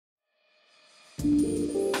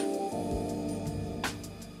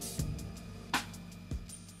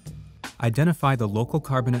Identify the local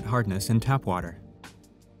carbonate hardness in tap water.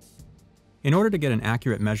 In order to get an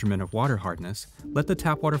accurate measurement of water hardness, let the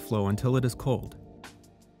tap water flow until it is cold.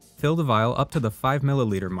 Fill the vial up to the 5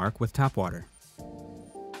 milliliter mark with tap water.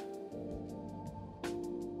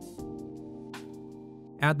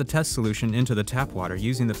 Add the test solution into the tap water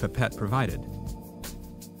using the pipette provided.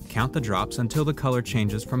 Count the drops until the color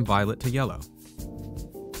changes from violet to yellow.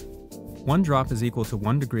 1 drop is equal to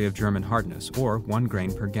 1 degree of German hardness, or 1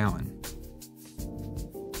 grain per gallon.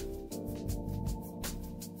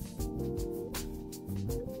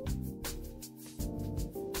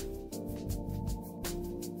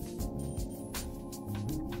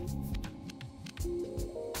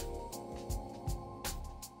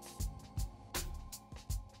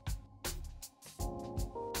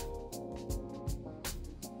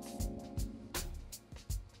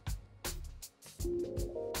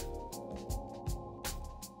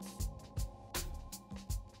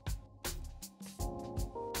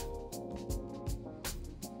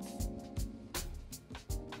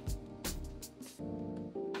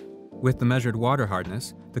 With the measured water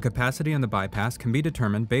hardness, the capacity and the bypass can be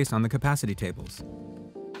determined based on the capacity tables.